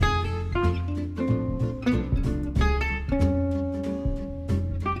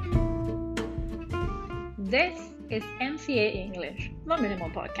MCA English, the Minimal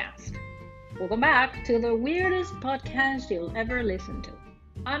Podcast. Welcome back to the weirdest podcast you'll ever listen to.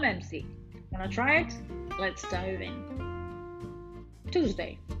 I'm MC. Wanna try it? Let's dive in.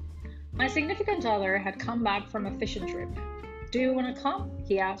 Tuesday. My significant other had come back from a fishing trip. "Do you wanna come?"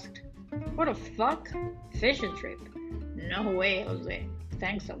 he asked. "What the fuck? Fishing trip? No way, Jose.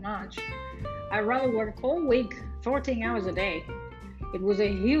 Thanks so much. I'd rather work all week, 14 hours a day." It was a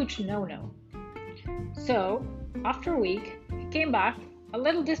huge no-no. So, after a week, he came back a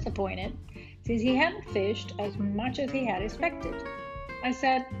little disappointed since he hadn't fished as much as he had expected. I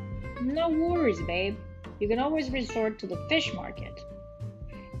said, "No worries, babe. You can always resort to the fish market."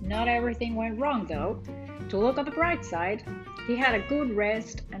 Not everything went wrong, though. To look at the bright side, he had a good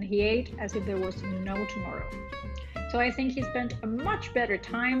rest and he ate as if there was no tomorrow. So I think he spent a much better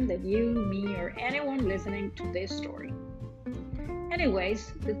time than you, me, or anyone listening to this story.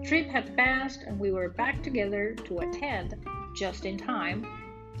 Anyways, the trip had passed and we were back together to attend, just in time,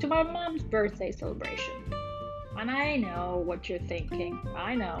 to my mom's birthday celebration. And I know what you're thinking.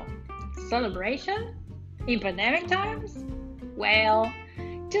 I know. Celebration? In pandemic times? Well,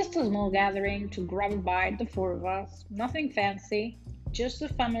 just a small gathering to grab a bite, the four of us. Nothing fancy, just the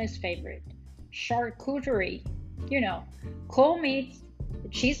family's favorite. Charcuterie. You know, cold meats, a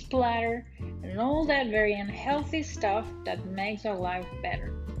cheese platter, and all that very unhealthy stuff that makes our life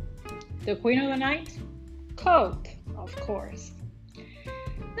better. The queen of the night? Coke, of course.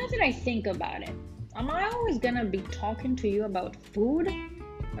 Now that I think about it, am I always gonna be talking to you about food?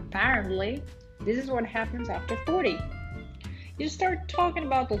 Apparently, this is what happens after 40. You start talking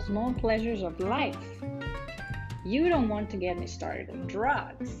about the small pleasures of life. You don't want to get me started on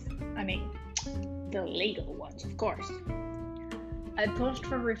drugs. I mean, the legal ones, of course. I paused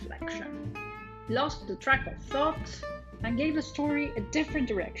for reflection, lost the track of thought, and gave the story a different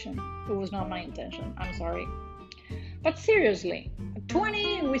direction. It was not my intention, I'm sorry. But seriously, at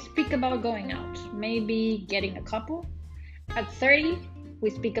 20, we speak about going out, maybe getting a couple. At 30, we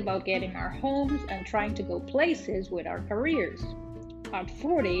speak about getting our homes and trying to go places with our careers. At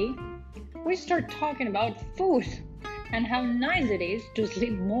 40, we start talking about food and how nice it is to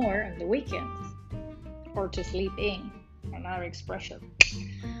sleep more on the weekends. Or to sleep in, another expression.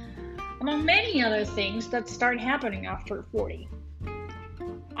 Among many other things that start happening after 40.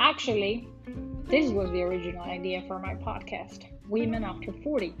 Actually, this was the original idea for my podcast, Women After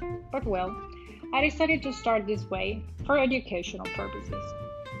 40. But well, I decided to start this way for educational purposes.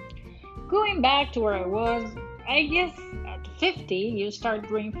 Going back to where I was, I guess at 50, you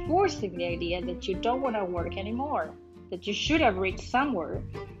start reinforcing the idea that you don't want to work anymore, that you should have reached somewhere,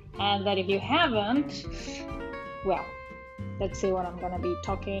 and that if you haven't, well, let's see what I'm going to be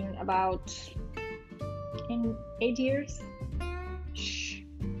talking about in 8 years. Shh,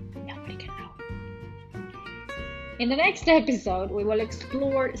 nobody can know. In the next episode, we will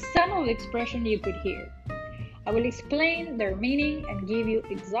explore some of the expressions you could hear. I will explain their meaning and give you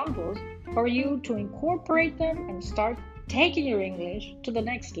examples for you to incorporate them and start taking your English to the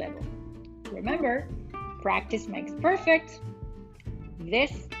next level. Remember, practice makes perfect.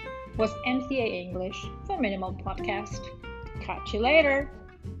 This was MCA English, the Minimal Podcast. Catch you later.